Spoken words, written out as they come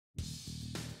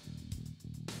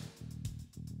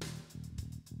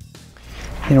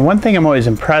You know, one thing I'm always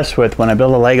impressed with when I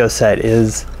build a Lego set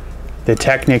is the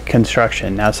Technic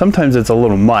construction. Now sometimes it's a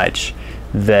little much,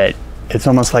 that it's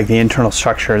almost like the internal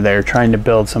structure, they're trying to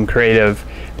build some creative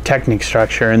Technic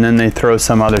structure and then they throw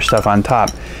some other stuff on top.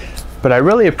 But I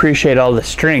really appreciate all the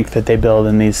strength that they build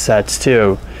in these sets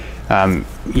too.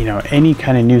 You know, any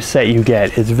kind of new set you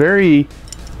get is very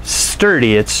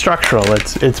sturdy, it's structural,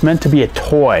 it's meant to be a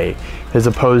toy as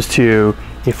opposed to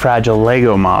a fragile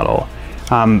Lego model.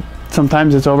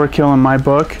 Sometimes it's overkill in my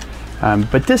book,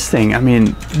 but this thing, I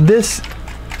mean, this,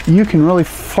 you can really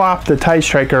flop the TIE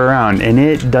Striker around and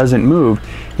it doesn't move,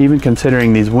 even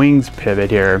considering these wings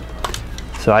pivot here.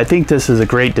 So I think this is a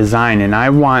great design and I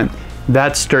want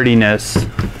that sturdiness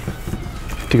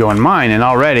to go in mine, and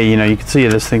already, you know, you can see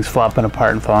this thing's flopping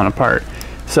apart and falling apart.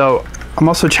 So I'm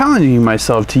also challenging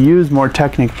myself to use more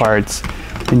Technic parts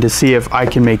and to see if I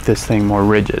can make this thing more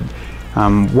rigid.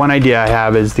 One idea I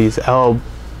have is these L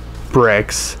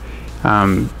bricks.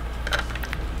 Gonna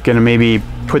maybe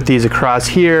put these across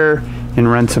here and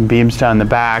run some beams down the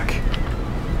back.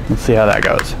 We'll see how that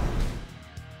goes.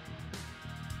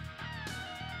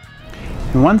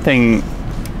 And one thing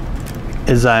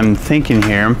is I'm thinking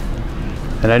here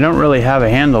that I don't really have a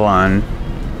handle on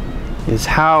is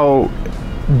how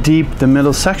deep the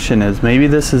middle section is. Maybe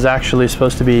this is actually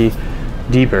supposed to be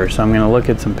deeper, so I'm going to look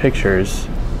at some pictures.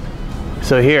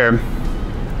 So here,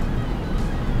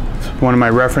 one of my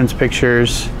reference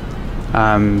pictures.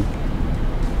 I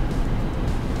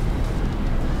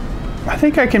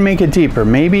think I can make it deeper.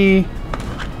 Maybe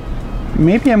I'm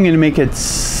going to make it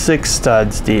 6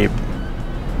 studs deep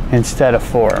instead of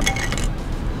 4.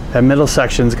 That middle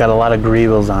section's got a lot of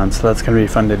greebles on, so that's going to be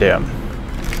fun to do.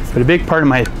 But a big part of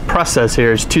my process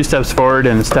here is 2 steps forward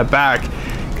and a step back,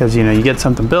 because you know, you get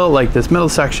something built like this middle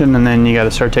section and then you got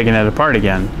to start taking it apart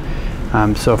again.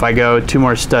 So if I go 2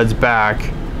 more studs back,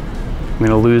 I'm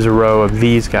going to lose a row of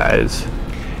these guys.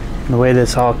 And the way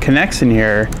this all connects in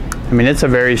here, I mean, it's a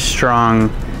very strong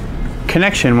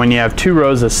connection when you have 2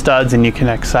 rows of studs and you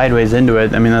connect sideways into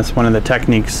it. I mean, that's one of the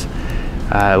techniques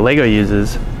Lego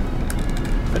uses.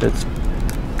 But it's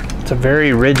a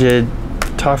very rigid,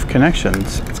 tough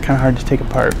connections. It's kind of hard to take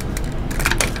apart.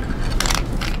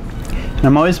 And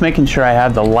I'm always making sure I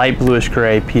have the light bluish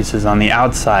gray pieces on the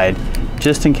outside,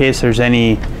 just in case there's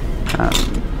any,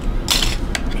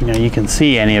 you know, you can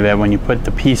see any of it when you put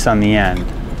the piece on the end.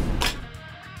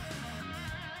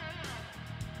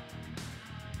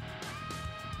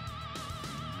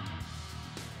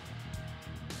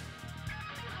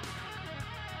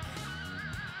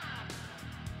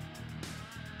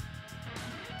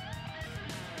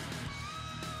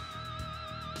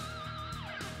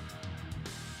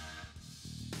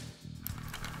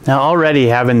 Now already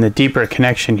having the deeper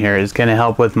connection here is going to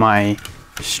help with my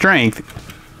strength,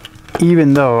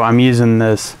 even though I'm using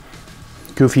this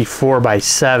goofy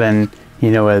 4x7,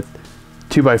 you know, with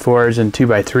 2x4s and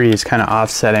 2x3s kind of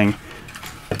offsetting.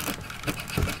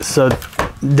 So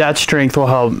that strength will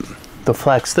help the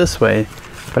flex this way.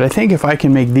 But I think if I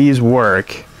can make these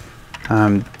work,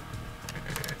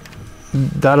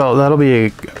 that'll be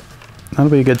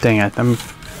a good thing. I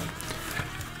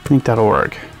think that'll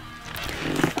work.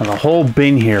 I have a whole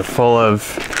bin here full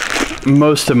of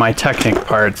most of my Technic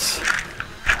parts.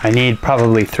 I need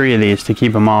probably 3 of these to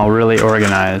keep them all really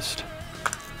organized.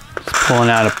 Just pulling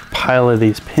out a pile of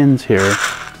these pins here.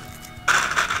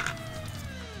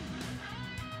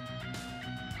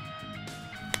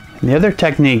 And the other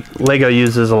technique Lego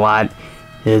uses a lot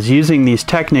is using these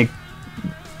Technic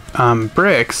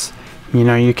bricks. You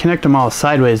know, you connect them all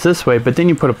sideways this way, but then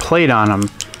you put a plate on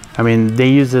them. I mean, they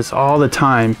use this all the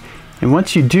time. And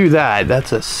once you do that,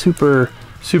 that's a super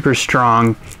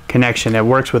strong connection. It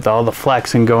works with all the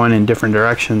flex and going in different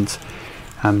directions.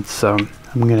 So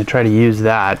I'm going to try to use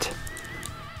that.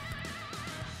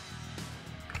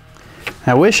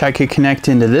 I wish I could connect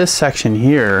into this section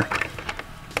here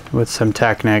with some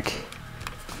Technic.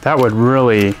 That would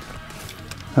really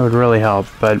help.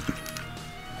 But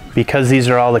because these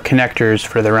are all the connectors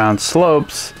for the round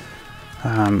slopes,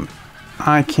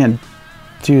 I can't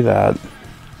do that.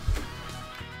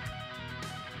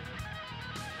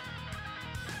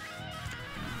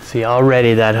 See,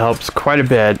 already that helps quite a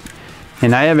bit,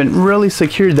 and I haven't really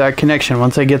secured that connection.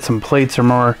 Once I get some plates or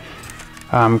more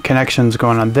connections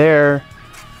going on there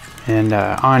and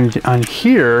on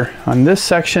here, on this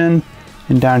section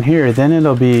and down here, then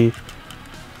it'll be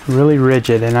really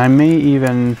rigid. And I may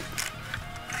even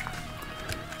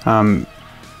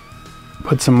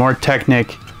put some more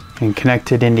Technic and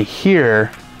connect it into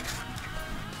here,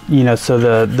 you know,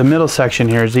 so the middle section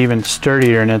here is even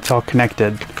sturdier and it's all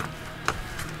connected.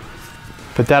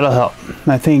 But that'll help.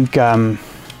 I think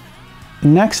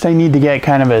next I need to get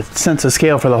kind of a sense of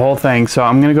scale for the whole thing. So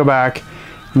I'm gonna go back,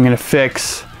 I'm gonna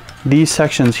fix these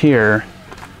sections here,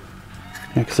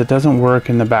 because it doesn't work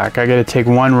in the back. I gotta take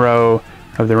one row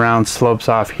of the round slopes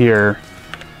off here,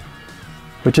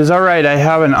 which is all right. I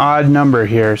have an odd number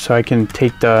here, so I can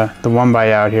take the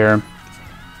 1x out here,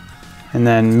 and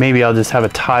then maybe I'll just have a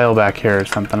tile back here or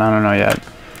something. I don't know yet,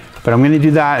 but I'm gonna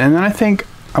do that, and then I think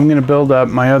I'm gonna build up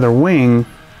my other wing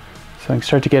so I can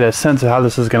start to get a sense of how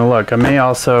this is gonna look. I may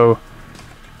also,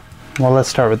 well, let's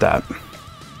start with that.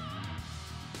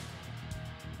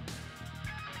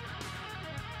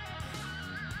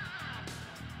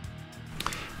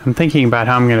 I'm thinking about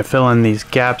how I'm going to fill in these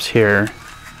gaps here.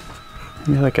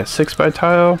 Maybe like a 6x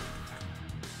tile.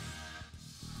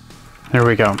 There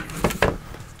we go.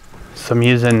 So I'm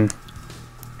using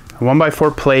a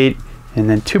 1x4 plate and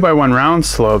then 2x1 round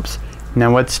slopes.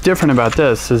 Now what's different about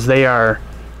this is they are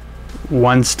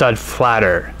one stud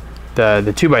flatter. The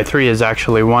 2x3 is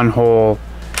actually one whole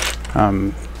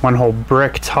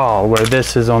brick tall, where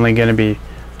this is only going to be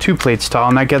 2 plates tall,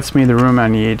 and that gets me the room I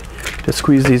need to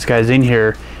squeeze these guys in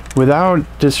here without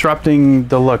disrupting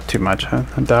the look too much.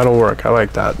 That'll work. I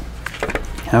like that.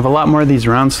 I have a lot more of these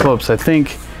round slopes. I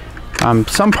think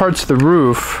some parts of the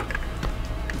roof,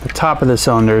 the top of the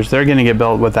cylinders, they're going to get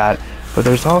built with that, but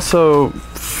there's also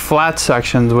flat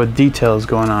sections with details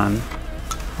going on.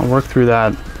 I'll work through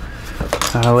that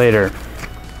later.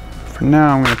 For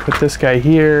now, I'm going to put this guy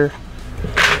here,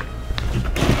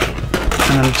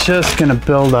 and I'm just going to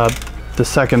build up the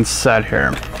second set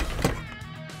here.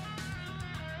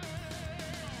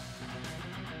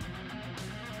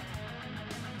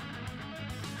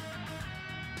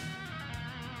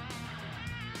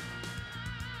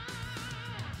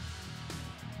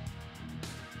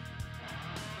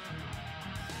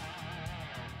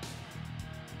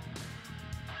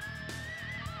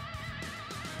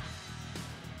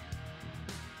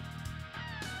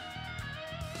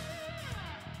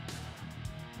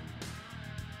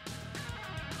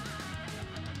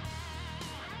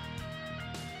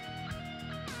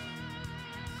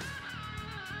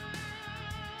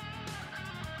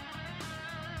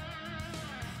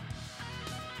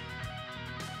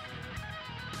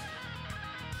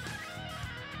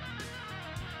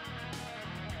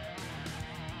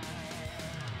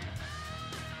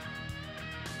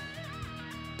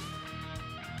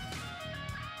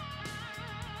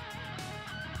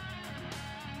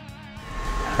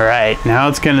 All right, now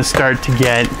it's going to start to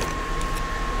get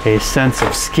a sense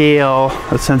of scale,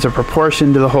 a sense of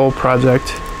proportion to the whole project.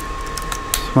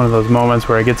 It's one of those moments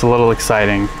where it gets a little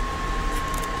exciting.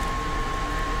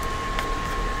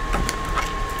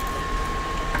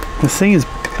 This thing is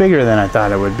bigger than I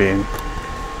thought it would be.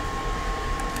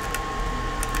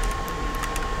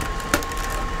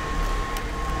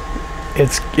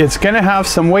 It's going to have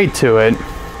some weight to it.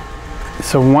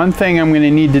 So one thing I'm going to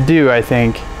need to do, I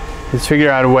think, is figure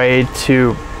out a way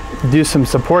to do some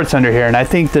supports under here, and I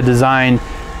think the design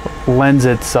lends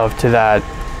itself to that,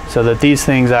 so that these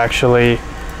things actually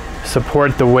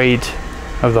support the weight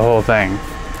of the whole thing.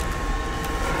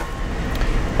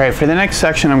 All right, for the next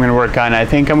section I'm going to work on, I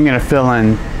think I'm going to fill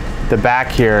in the back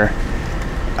here.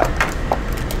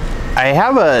 I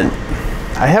have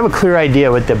a clear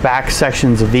idea what the back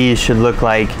sections of these should look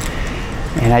like,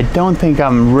 and I don't think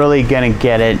I'm really going to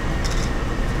get it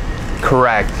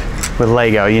correct with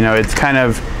Lego. You know, it's kind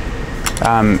of,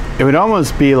 it would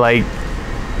almost be like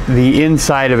the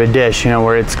inside of a dish, you know,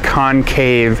 where it's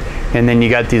concave and then you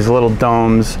got these little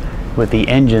domes with the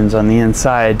engines on the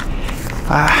inside.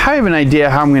 I have an idea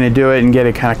how I'm going to do it and get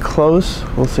it kind of close.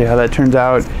 We'll see how that turns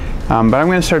out. But I'm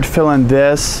going to start to fill in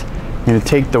this. I'm going to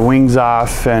take the wings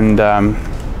off and then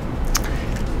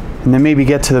maybe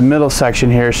get to the middle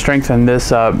section here, strengthen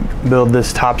this up, build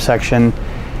this top section,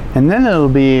 and then it'll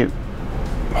be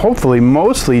hopefully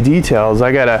mostly details.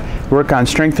 I gotta work on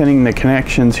strengthening the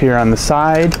connections here on the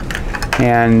side,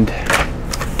 and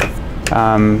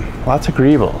lots of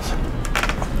greebles.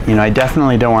 You know, I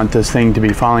definitely don't want this thing to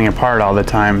be falling apart all the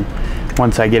time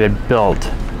once I get it built.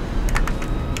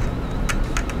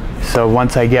 So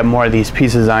once I get more of these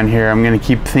pieces on here, I'm gonna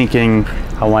keep thinking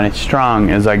I want it strong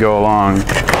as I go along.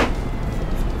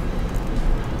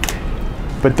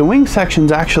 But the wing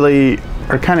sections actually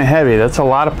are kind of heavy. That's a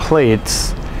lot of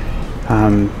plates.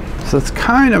 So it's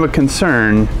kind of a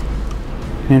concern.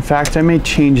 In fact, I may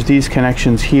change these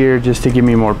connections here just to give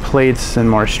me more plates and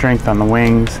more strength on the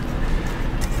wings.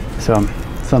 So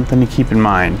something to keep in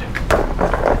mind.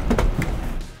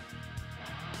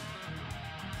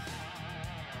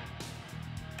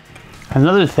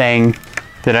 Another thing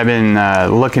that I've been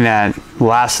looking at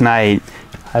last night,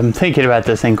 I'm thinking about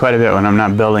this thing quite a bit when I'm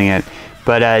not building it,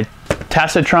 But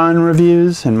Tacitron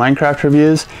reviews and Minecraft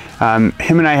reviews,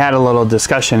 him and I had a little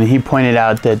discussion, and he pointed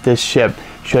out that this ship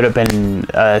showed up in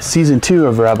season 2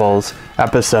 of Rebels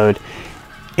episode,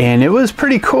 and it was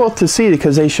pretty cool to see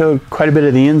because they showed quite a bit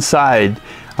of the inside,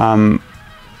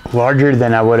 larger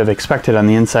than I would have expected on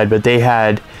the inside. But they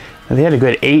had a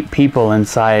good 8 people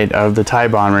inside of the TIE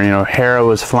bomber. You know, Hera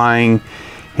was flying,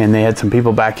 and they had some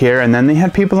people back here, and then they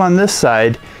had people on this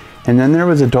side, and then there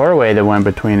was a doorway that went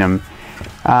between them.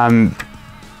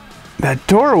 That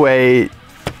doorway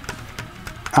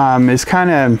is kind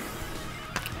of,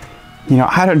 you know,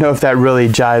 I don't know if that really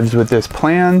jives with this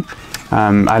plan.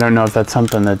 I don't know if that's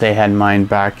something that they had in mind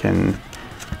back in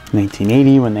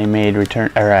 1980 when they made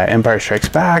Empire Strikes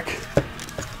Back.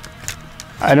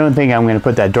 I don't think I'm going to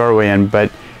put that doorway in,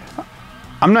 but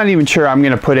I'm not even sure I'm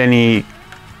going to put any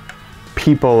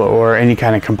people or any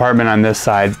kind of compartment on this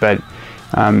side, but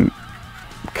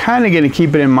kind of going to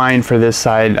keep it in mind for this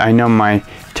side. I know my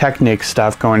Technic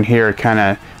stuff going here kind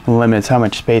of limits how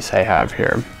much space I have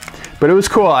here. But it was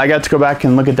cool. I got to go back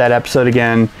and look at that episode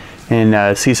again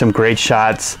and see some great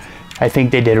shots. I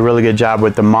think they did a really good job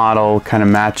with the model kind of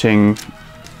matching,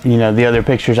 you know, the other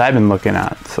pictures I've been looking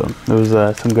at. So it was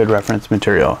some good reference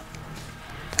material.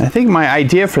 And I think my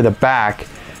idea for the back,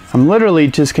 I'm literally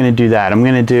just going to do that. I'm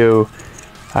going to do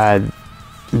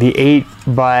the 8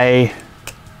 by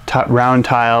round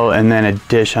tile and then a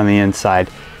dish on the inside.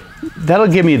 That'll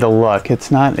give me the look.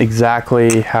 It's not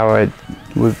exactly how it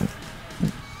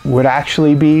would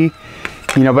actually be,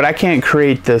 you know, but I can't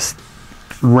create this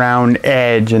round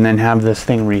edge and then have this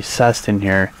thing recessed in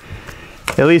here.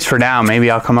 At least for now.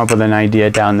 Maybe I'll come up with an idea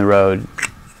down the road.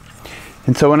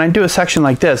 And so when I do a section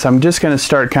like this, I'm just going to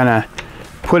start kind of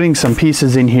putting some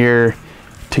pieces in here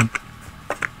to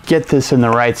get this in the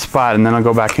right spot, and then I'll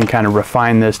go back and kind of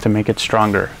refine this to make it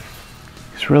stronger.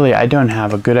 Because really, I don't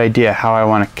have a good idea how I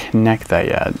want to connect that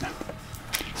yet.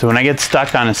 So when I get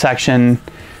stuck on a section,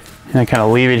 and I kind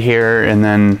of leave it here and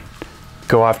then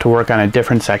go off to work on a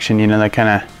different section, you know, that kind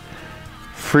of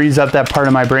frees up that part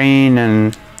of my brain,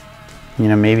 and you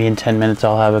know, maybe in 10 minutes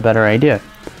I'll have a better idea.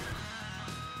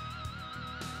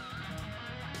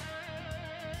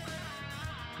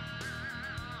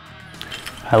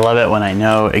 I love it when I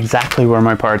know exactly where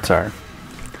my parts are.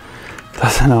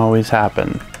 Doesn't always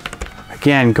happen.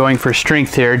 Again, going for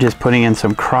strength here, just putting in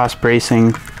some cross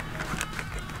bracing,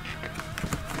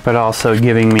 but also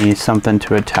giving me something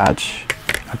to attach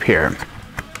up here.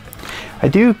 I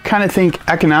do kind of think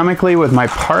economically with my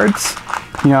parts.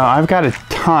 You know, I've got a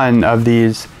ton of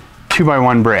these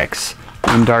 2x1 bricks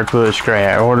in dark bluish gray.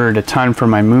 I ordered a ton for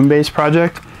my moon base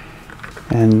project,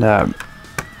 and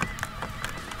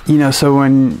you know, so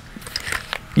when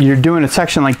you're doing a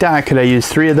section like that, could I use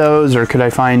 3 of those, or could I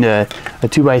find a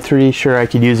 2x3? Sure, I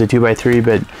could use a 2x3,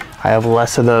 but I have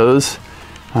less of those.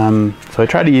 So I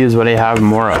try to use what I have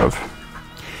more of.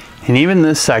 And even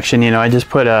this section, you know, I just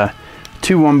put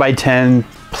 2 1x10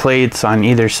 plates on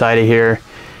either side of here.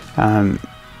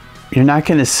 You're not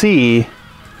going to see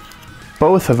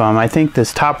both of them. I think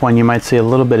this top one you might see a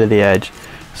little bit of the edge.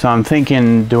 So I'm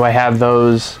thinking, do I have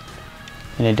those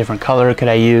in a different color? Could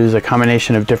I use a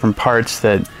combination of different parts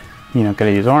that, you know, could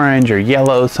I use orange or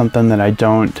yellow, something that I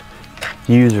don't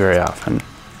use very often.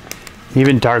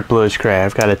 Even dark bluish gray.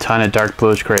 I've got a ton of dark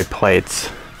bluish gray plates.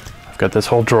 I've got this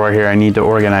whole drawer here. I need to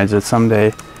organize it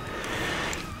someday.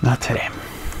 Not today.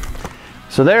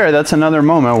 So there, that's another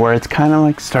moment where it's kind of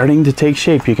like starting to take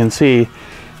shape. You can see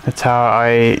that's how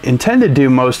I intend to do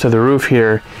most of the roof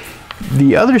here.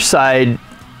 The other side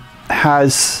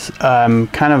has I'm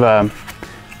kind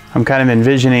of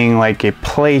envisioning like a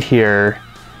plate here,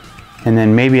 and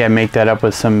then maybe I make that up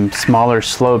with some smaller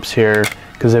slopes here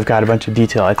because they've got a bunch of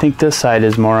detail. I think this side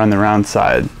is more on the round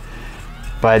side.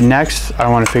 But next, I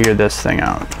want to figure this thing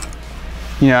out.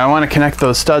 You know, I want to connect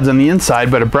those studs on the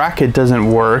inside, but a bracket doesn't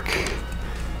work.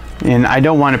 And I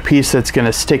don't want a piece that's going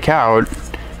to stick out.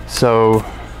 So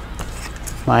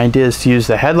my idea is to use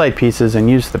the headlight pieces and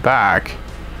use the back.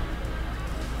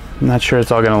 I'm not sure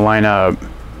it's all going to line up.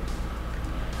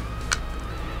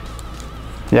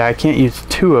 Yeah, I can't use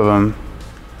 2 of them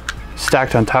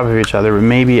stacked on top of each other, but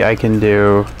maybe I can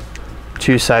do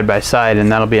 2 side by side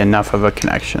and that'll be enough of a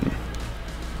connection.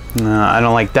 No, I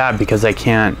don't like that because I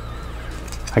can't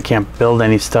build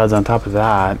any studs on top of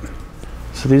that.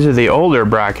 So these are the older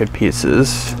bracket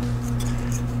pieces.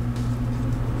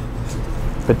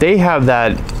 But they have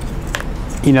that,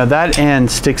 you know, that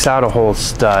end sticks out a whole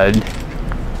stud,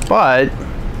 but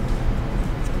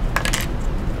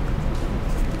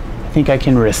I think I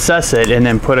can recess it and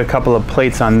then put a couple of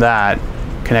plates on that,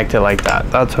 connect it like that.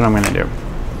 That's what I'm going to do.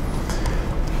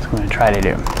 That's what I'm going to try to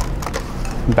do.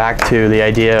 back to the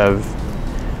idea of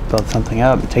build something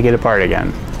up, take it apart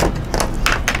again.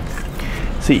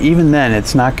 See, even then,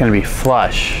 it's not going to be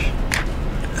flush.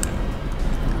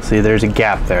 See, there's a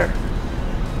gap there.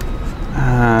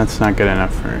 It's not good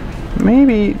enough for,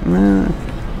 maybe,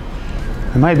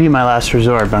 it might be my last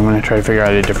resort, but I'm going to try to figure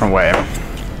out a different way.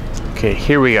 Okay,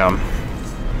 here we go.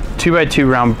 2x2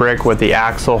 round brick with the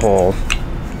axle hole.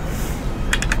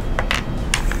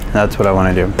 That's what I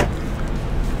want to do.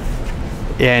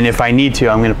 And if I need to,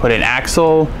 I'm going to put an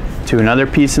axle to another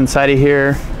piece inside of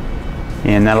here,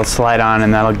 and that'll slide on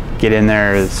and that'll get in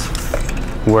there as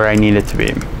where I need it to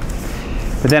be.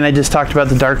 But then I just talked about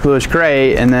the dark bluish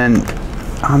gray, and then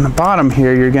on the bottom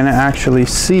here you're going to actually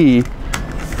see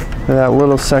that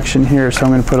little section here, so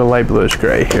I'm going to put a light bluish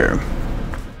gray here.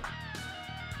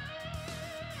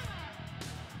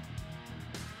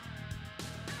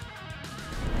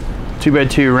 Two by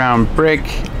two round brick,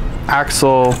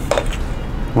 axle,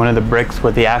 one of the bricks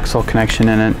with the axle connection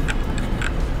in it.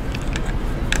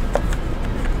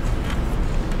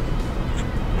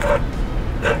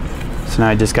 So now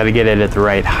I just got to get it at the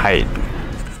right height.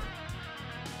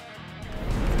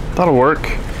 That'll work.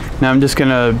 Now I'm just going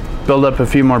to build up a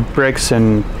few more bricks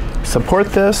and support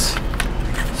this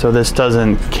so this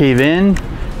doesn't cave in.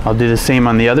 I'll do the same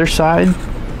on the other side.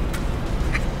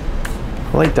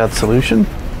 I like that solution.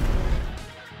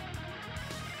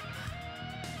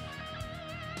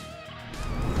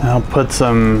 I'll put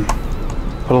a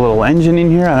little engine in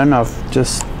here. I don't know if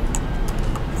just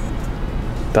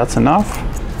that's enough.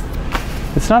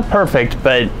 It's not perfect,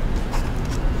 but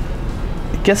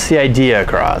it gets the idea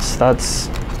across. That's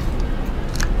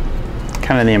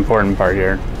kind of the important part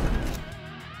here.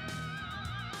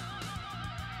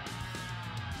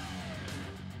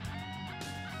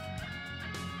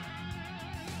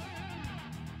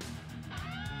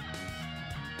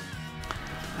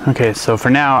 Okay, so for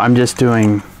now I'm just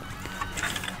doing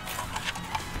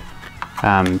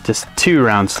just 2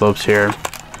 round slopes here.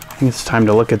 I think it's time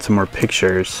to look at some more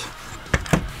pictures.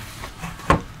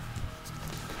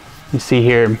 You see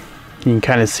here, you can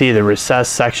kind of see the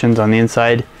recessed sections on the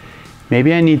inside.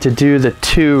 Maybe I need to do the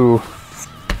two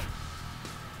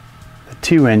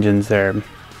engines there. I'm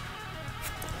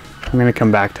going to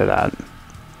come back to that.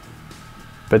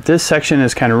 But this section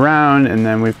is kind of round, and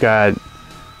then we've got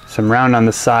some round on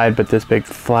the side, but this big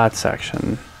flat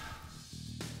section.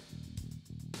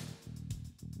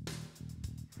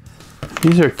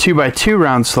 These are 2x2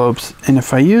 round slopes, and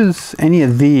if I use any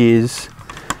of these,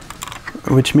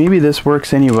 which maybe this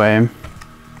works anyway,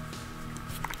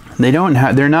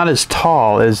 they're not as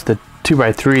tall as the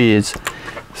 2x3s,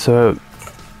 so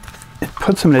it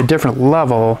puts them at a different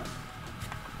level,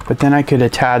 but then I could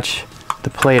attach the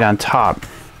plate on top.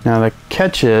 Now the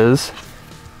catch is,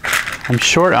 I'm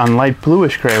short on light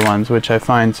bluish gray ones, which I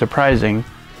find surprising,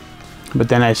 but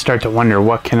then I start to wonder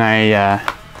where can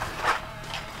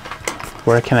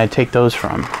I take those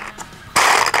from?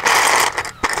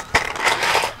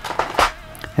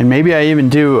 And maybe I even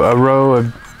do a row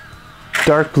of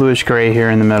dark bluish gray here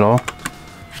in the middle,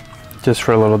 just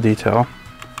for a little detail.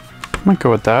 I might go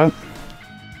with that.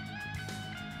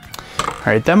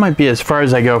 Alright, that might be as far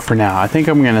as I go for now. I think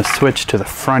I'm going to switch to the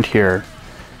front here,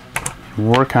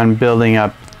 work on building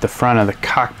up the front of the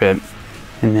cockpit,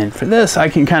 and then for this I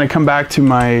can kind of come back to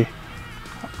my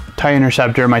TIE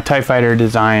Interceptor, my TIE Fighter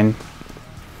design,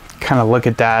 kind of look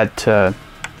at that to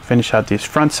finish out these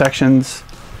front sections.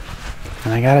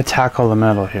 And I gotta tackle the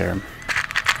middle here.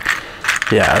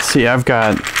 Yeah, see, I've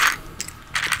got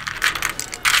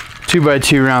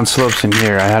 2x2 round slopes in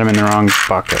here. I had them in the wrong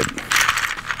bucket.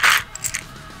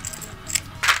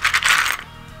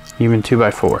 Even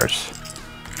 2x4s.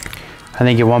 I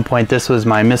think at one point this was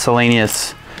my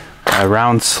miscellaneous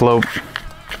round slope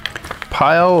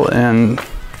pile, and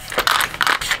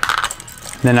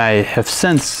then I have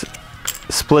since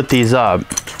split these up.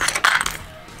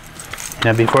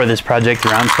 Now before this project,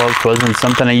 round slopes wasn't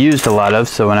something I used a lot of,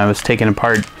 so when I was taking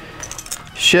apart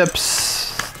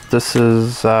ships, this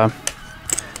is,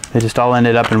 they just all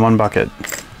ended up in one bucket.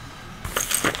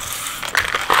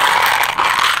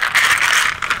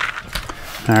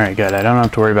 Alright, good. I don't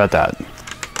have to worry about that.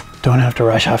 Don't have to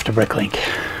rush off to Bricklink.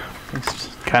 It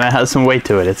kind of has some weight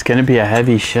to it. It's going to be a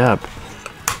heavy ship.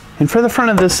 And for the front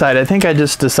of this side, I think I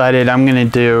just decided I'm going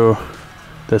to do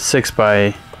the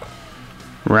 6x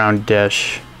round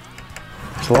dish.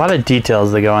 There's a lot of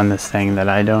details that go on this thing that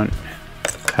I don't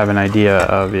have an idea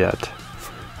of yet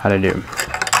how to do.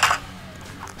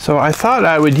 So I thought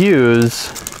I would use,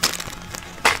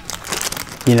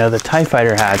 you know, the TIE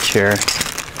Fighter hatch here.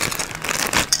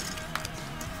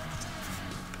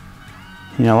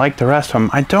 you know, like the rest of them.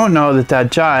 I don't know that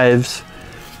that jives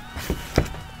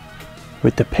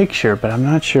with the picture, but I'm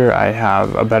not sure I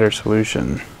have a better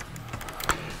solution.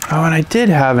 Oh, and I did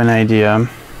have an idea.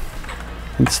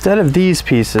 Instead of these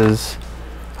pieces,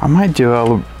 I might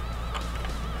try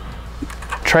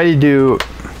to do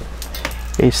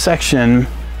a section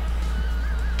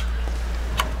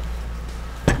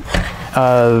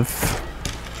of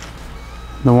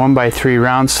the 1x3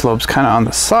 round slopes kind of on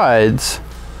the sides,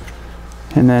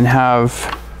 and then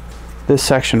have this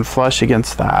section flush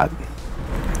against that.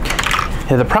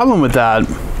 Yeah, the problem with that,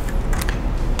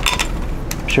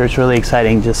 I'm sure it's really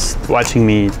exciting just watching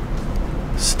me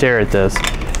stare at this.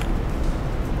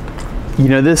 You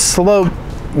know, this slope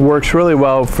works really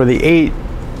well for the 8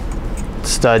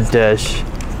 stud dish,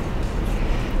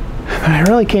 but I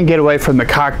really can't get away from the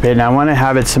cockpit, and I want to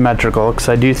have it symmetrical because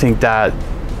I do think that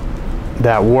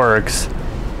that works.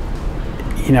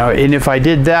 You know, and if I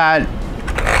did that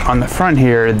on the front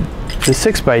here, the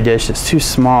 6x dish is too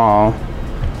small.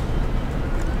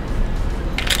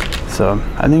 So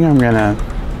I think I'm gonna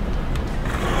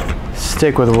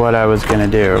stick with what I was gonna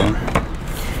do.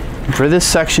 For this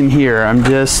section here, I'm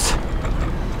just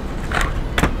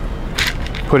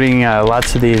putting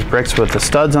lots of these bricks with the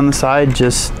studs on the side,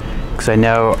 just because I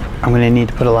know I'm going to need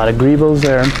to put a lot of greebles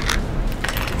there.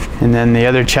 And then the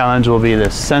other challenge will be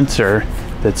this sensor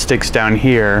that sticks down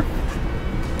here.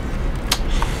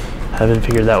 I haven't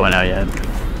figured that one out yet.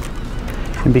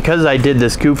 And because I did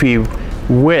this goofy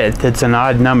width, it's an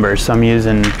odd number, so I'm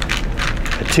using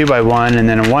a 2x1 and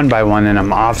then a 1x1, and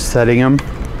I'm offsetting them.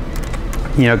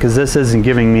 You know, because this isn't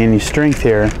giving me any strength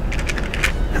here.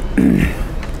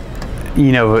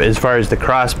 You know, as far as the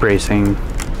cross bracing,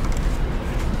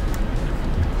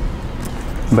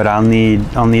 but I'll need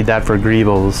that for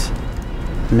greebles.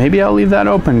 Maybe I'll leave that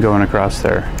open going across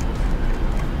there.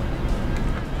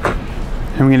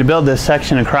 I'm going to build this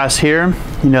section across here.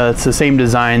 You know, it's the same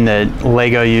design that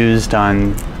Lego used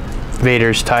on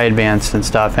Vader's TIE Advanced and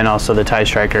stuff, and also the TIE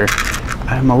Striker.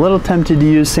 I'm a little tempted to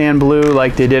use sand blue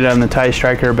like they did on the TIE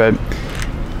Striker, but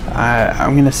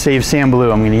I'm going to save sand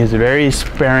blue. I'm going to use it very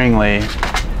sparingly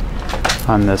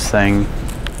on this thing.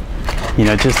 You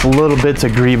know, just little bits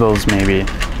of greebles maybe.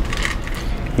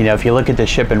 You know, if you look at the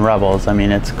ship in Rebels, I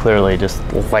mean, it's clearly just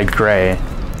light gray.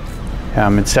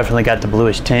 It's definitely got the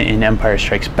bluish tint in Empire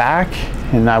Strikes Back,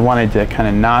 and I wanted to kind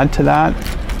of nod to that.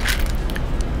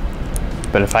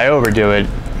 But if I overdo it,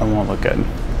 it won't look good.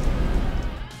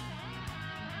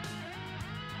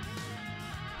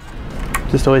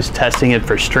 Just always testing it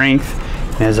for strength.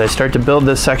 And as I start to build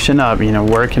this section up, you know,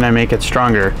 where can I make it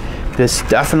stronger? This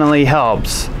definitely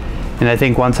helps. And I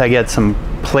think once I get some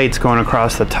plates going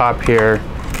across the top here,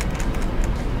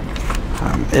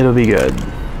 it'll be good.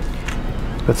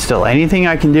 But still, anything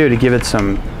I can do to give it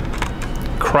some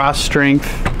cross strength,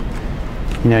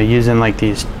 you know, using like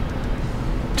these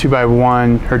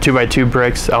 2x1 or 2x2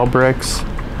 bricks, L bricks.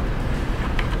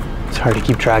 It's hard to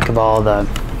keep track of all the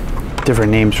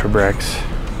different names for bricks.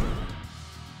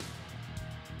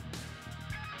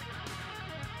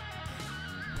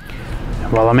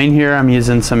 While I'm in here, I'm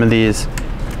using some of these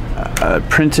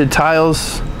printed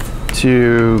tiles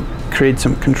to create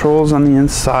some controls on the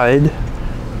inside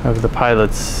of the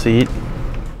pilot's seat.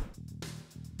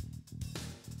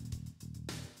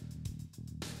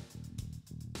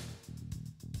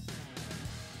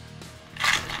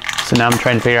 So now I'm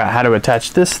trying to figure out how to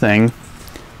attach this thing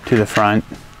to the front.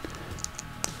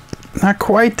 Not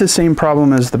quite the same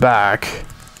problem as the back.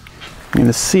 I'm going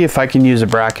to see if I can use a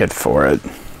bracket for it.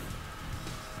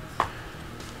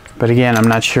 But again, I'm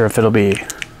not sure if it'll be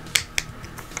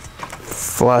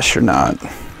flush or not.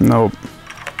 Nope.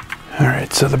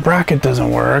 Alright, so the bracket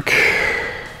doesn't work.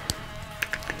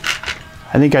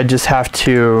 I think I just have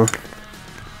to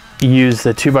use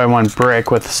the 2x1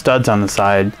 brick with the studs on the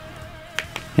side,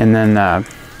 and then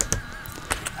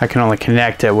I can only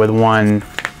connect it with one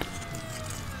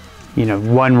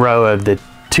row of the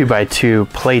 2x2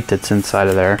 plate that's inside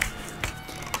of there.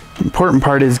 The important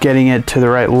part is getting it to the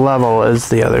right level as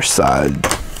the other side.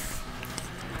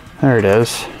 There it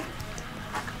is.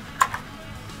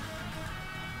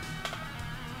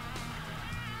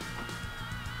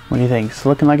 What do you think? It's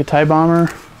looking like a TIE bomber?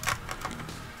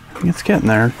 I think it's getting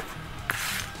there.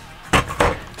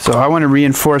 So I want to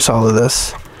reinforce all of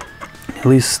this, at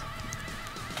least,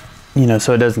 you know,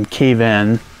 so it doesn't cave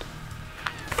in.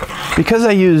 Because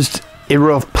I used a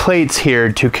row of plates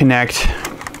here to connect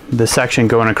the section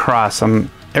going across,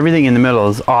 everything in the middle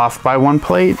is off by one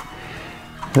plate.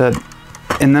 And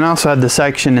then I also had the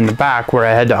section in the back where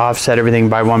I had to offset everything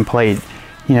by one plate,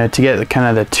 you know, to get kind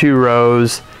of the two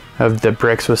rows of the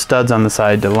bricks with studs on the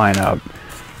side to line up.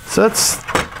 So that's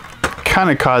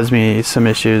kind of caused me some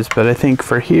issues, but I think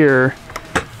for here,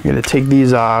 I'm gonna take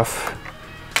these off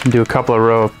and do a couple of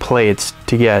row of plates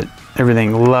to get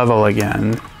everything level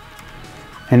again.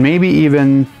 And maybe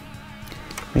even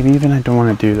I don't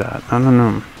want to do that. I don't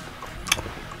know.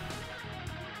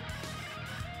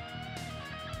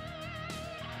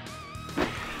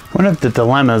 One of the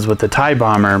dilemmas with the TIE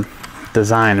bomber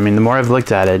design, I mean, the more I've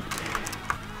looked at it,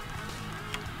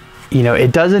 you know,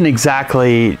 it doesn't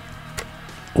exactly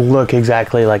look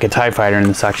exactly like a TIE fighter in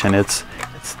the section. It's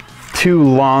two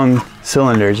long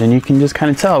cylinders, and you can just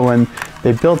kind of tell when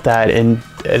they built that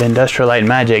at Industrial Light and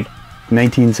Magic,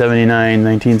 1979,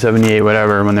 1978,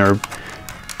 whatever, when they were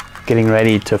getting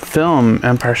ready to film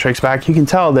Empire Strikes Back, you can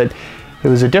tell that it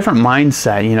was a different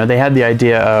mindset. You know, they had the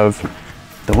idea of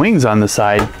the wings on the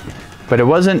side, but it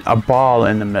wasn't a ball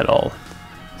in the middle.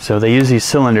 So they use these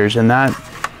cylinders, and that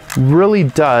really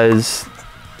does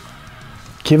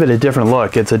give it a different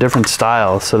look. It's a different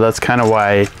style. So that's kind of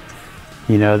why,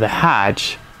 you know, the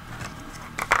hatch,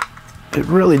 it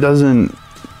really doesn't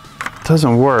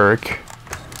work.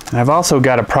 And I've also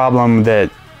got a problem that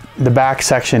the back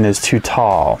section is too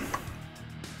tall.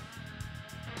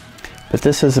 But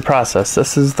this is the process.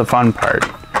 This is the fun part.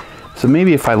 So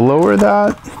maybe if I lower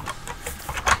that,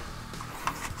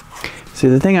 see,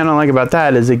 the thing I don't like about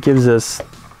that is it gives this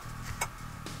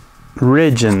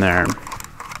ridge in there.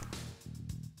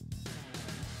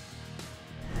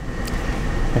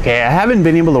 Okay, I haven't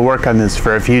been able to work on this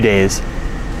for a few days,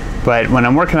 but when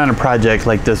I'm working on a project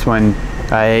like this one,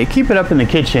 I keep it up in the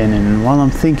kitchen, and while I'm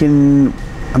thinking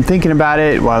about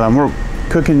it, while I'm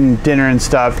cooking dinner and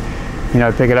stuff, you know,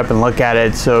 I pick it up and look at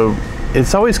it. So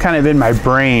it's always kind of in my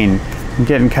brain. I'm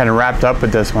getting kind of wrapped up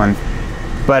with this one.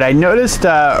 But I noticed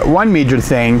one major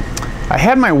thing. I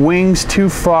had my wings too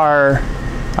far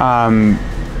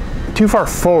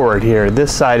forward here.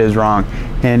 This side is wrong.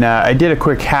 And I did a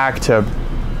quick hack to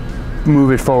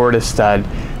move it forward a stud.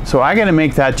 So I gotta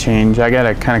make that change. I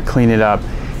gotta kind of clean it up.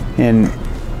 And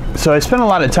so I spent a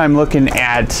lot of time looking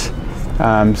at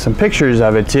some pictures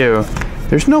of it too.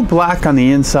 There's no black on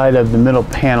the inside of the middle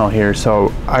panel here,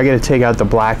 so I gotta take out the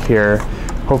black here.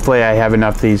 Hopefully I have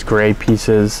enough of these gray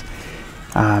pieces.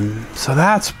 So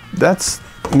that's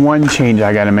one change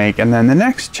I gotta make. And then the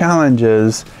next challenge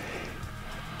is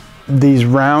these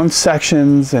round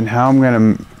sections and how I'm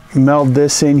gonna meld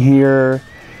this in here.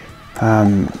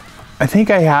 I think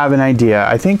I have an idea.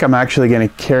 I think I'm actually gonna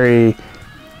carry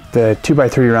the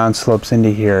 2x3 round slopes into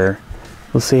here.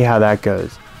 We'll see how that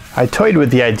goes. I toyed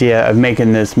with the idea of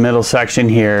making this middle section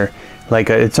here like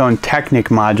its own Technic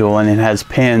module, and it has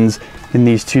pins and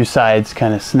these two sides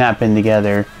kind of snap in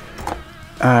together.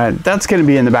 That's going to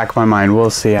be in the back of my mind. We'll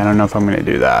see. I don't know if I'm going to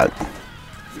do that.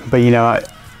 But you know,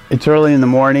 it's early in the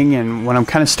morning, and when I'm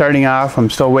kind of starting off, I'm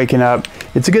still waking up.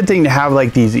 It's a good thing to have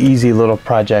like these easy little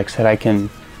projects that I can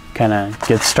kind of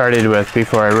get started with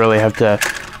before I really have to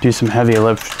do some heavy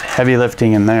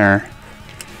lifting in there.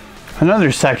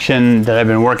 Another section that I've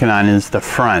been working on is the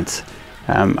front.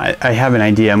 I have an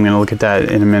idea. I'm going to look at that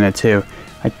in a minute too.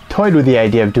 I toyed with the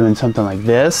idea of doing something like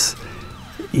this.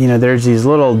 You know, there's these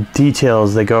little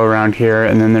details that go around here,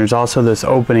 and then there's also this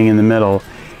opening in the middle.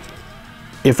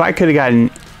 If I could have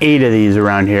gotten 8 of these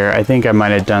around here, I think I might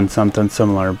have done something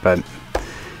similar, but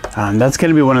that's going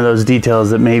to be one of those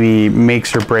details that maybe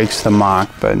makes or breaks the MOC,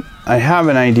 but I have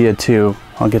an idea too.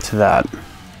 I'll get to that.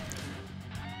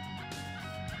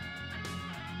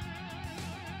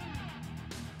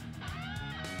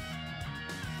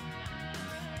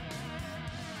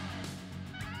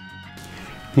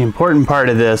 The important part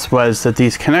of this was that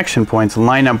these connection points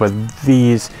line up with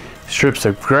these strips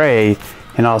of gray,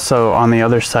 and also on the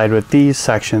other side with these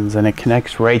sections, and it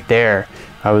connects right there.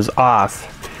 I was off.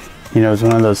 You know, it was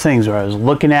one of those things where I was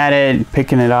looking at it,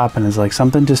 picking it up, and it's like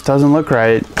something just doesn't look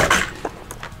right.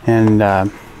 And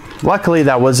luckily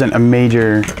that wasn't a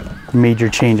major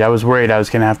change. I was worried I was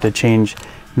going to have to change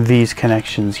these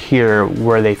connections here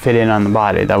where they fit in on the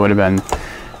body. That would have been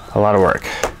a lot of work.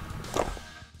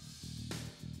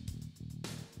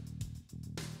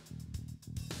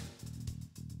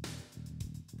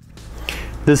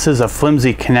 This is a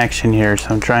flimsy connection here, so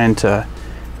I'm trying to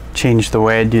change the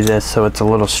way I do this so it's a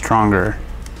little stronger.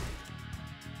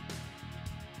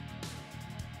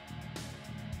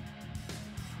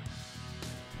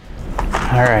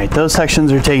 Alright, those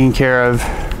sections are taken care of.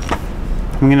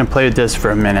 I'm going to play with this for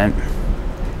a minute.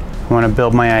 I want to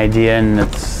build my idea, and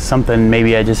it's something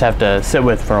maybe I just have to sit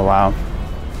with for a while.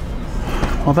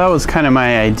 Well, that was kind of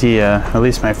my idea, at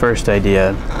least my first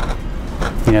idea.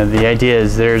 You know, the idea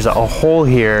is there's a hole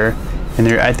here, and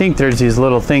I think there's these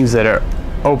little things that are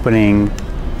opening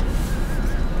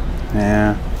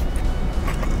Yeah.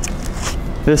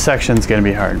 This section's gonna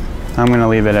be hard. I'm gonna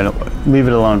leave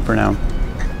it alone for now.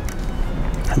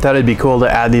 I thought it'd be cool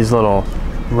to add these little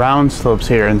round slopes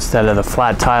here instead of the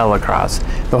flat tile across.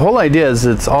 The whole idea is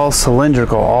it's all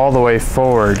cylindrical all the way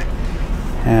forward,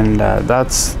 and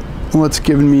that's what's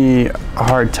giving me a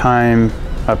hard time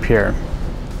up here.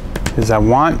 Is I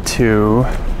want to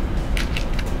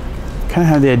kind of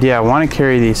have the idea I want to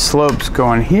carry these slopes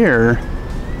going here,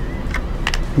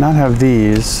 not have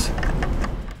these.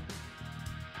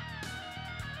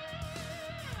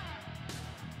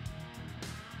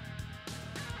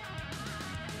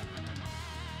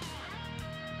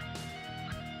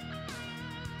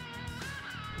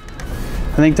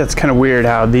 I think that's kind of weird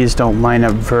how these don't line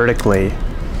up vertically,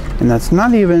 and that's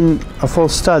not even a full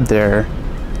stud there.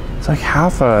 It's like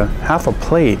half a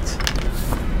plate.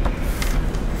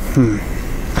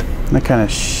 That kind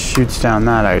of shoots down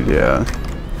that idea.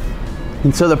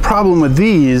 And so the problem with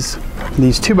these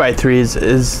 2x3s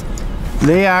is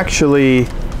they actually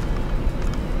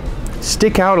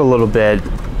stick out a little bit.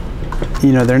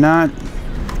 You know, they're not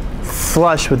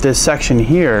flush with this section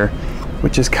here,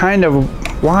 which is kind of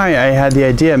why I had the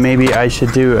idea maybe I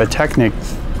should do a Technic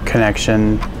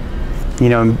connection, you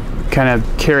know, kind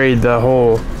of carry the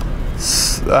whole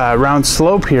round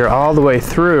slope here all the way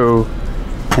through,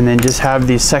 and then just have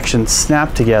these sections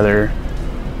snap together.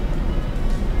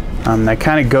 That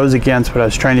kind of goes against what I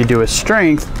was trying to do with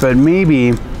strength, but maybe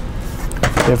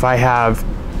if I have,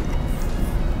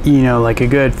 you know, like a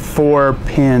good 4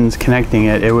 pins connecting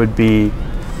it, it would be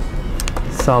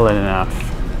solid enough.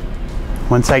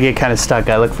 Once I get kind of stuck,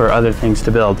 I look for other things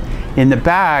to build. In the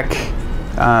back,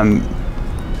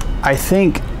 I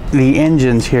think the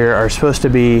engines here are supposed to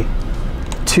be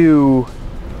two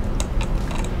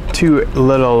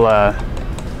little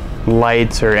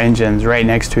lights or engines right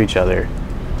next to each other.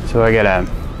 So I gotta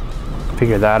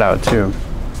figure that out too.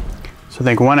 So I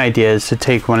think one idea is to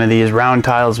take one of these round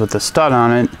tiles with a stud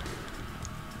on it.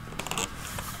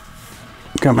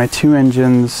 Got my 2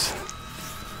 engines.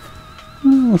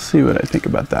 We'll see what I think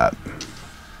about that.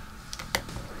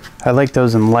 I like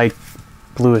those in light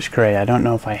bluish gray. I don't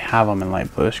know if I have them in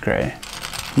light bluish gray.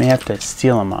 May have to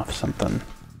steal them off something.